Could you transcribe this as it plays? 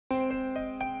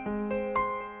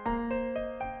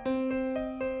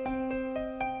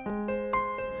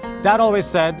Dad always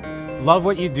said, love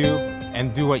what you do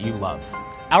and do what you love.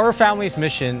 Our family's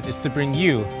mission is to bring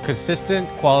you consistent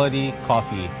quality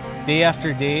coffee day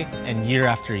after day and year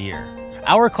after year.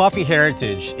 Our coffee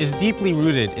heritage is deeply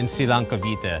rooted in Silang,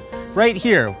 Cavite, right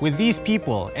here with these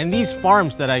people and these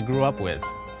farms that I grew up with.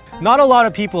 Not a lot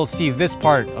of people see this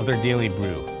part of their daily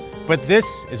brew, but this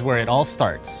is where it all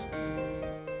starts.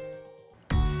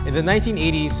 In the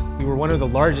 1980s, we were one of the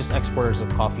largest exporters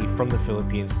of coffee from the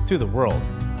Philippines to the world.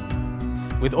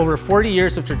 With over 40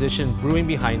 years of tradition brewing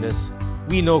behind us,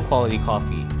 we know quality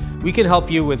coffee. We can help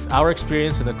you with our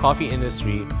experience in the coffee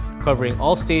industry, covering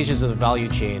all stages of the value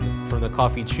chain, from the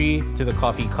coffee tree to the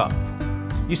coffee cup.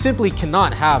 You simply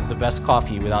cannot have the best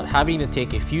coffee without having to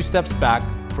take a few steps back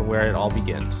from where it all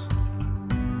begins.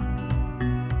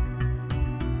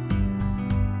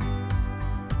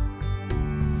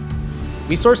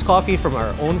 We source coffee from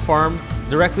our own farm,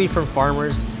 directly from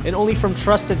farmers, and only from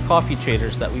trusted coffee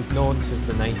traders that we've known since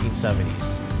the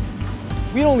 1970s.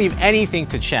 We don't leave anything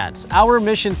to chance. Our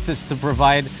mission is to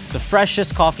provide the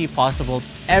freshest coffee possible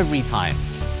every time.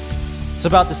 It's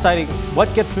about deciding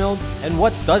what gets milled and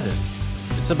what doesn't.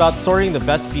 It's about sorting the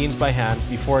best beans by hand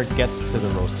before it gets to the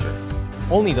roaster.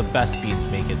 Only the best beans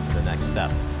make it to the next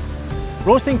step.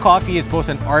 Roasting coffee is both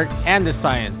an art and a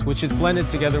science, which is blended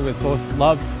together with both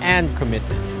love and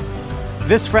commitment.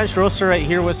 This French roaster right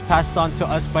here was passed on to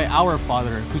us by our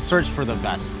father, who searched for the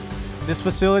best. This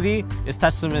facility is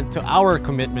testament to our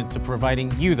commitment to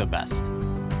providing you the best.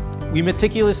 We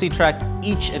meticulously track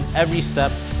each and every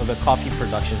step of the coffee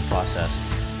production process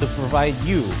to provide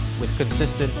you with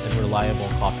consistent and reliable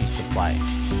coffee supply.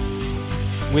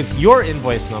 With your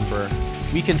invoice number,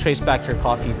 we can trace back your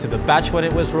coffee to the batch when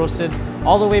it was roasted,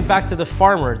 all the way back to the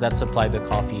farmer that supplied the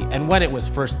coffee and when it was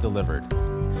first delivered.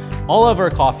 All of our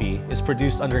coffee is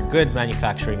produced under good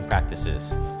manufacturing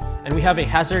practices, and we have a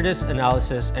hazardous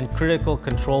analysis and critical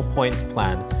control points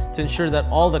plan to ensure that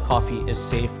all the coffee is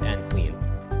safe and clean.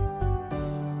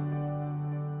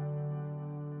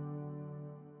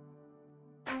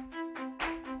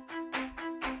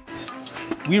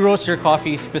 We roast your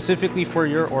coffee specifically for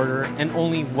your order and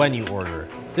only when you order.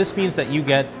 This means that you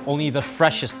get only the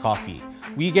freshest coffee.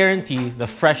 We guarantee the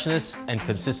freshness and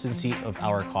consistency of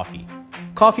our coffee.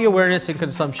 Coffee awareness and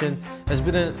consumption has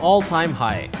been at an all-time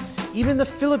high. Even the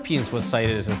Philippines was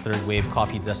cited as a third-wave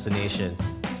coffee destination.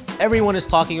 Everyone is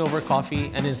talking over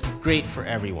coffee and it's great for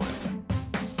everyone.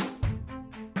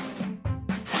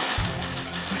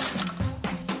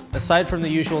 Aside from the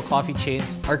usual coffee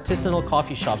chains, artisanal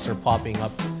coffee shops are popping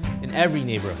up in every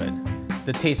neighborhood.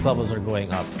 The taste levels are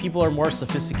going up, people are more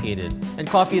sophisticated, and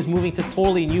coffee is moving to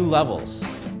totally new levels.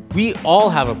 We all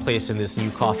have a place in this new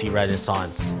coffee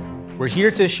renaissance. We're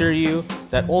here to assure you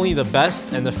that only the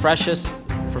best and the freshest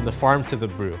from the farm to the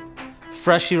brew.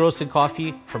 Freshly roasted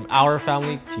coffee from our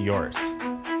family to yours.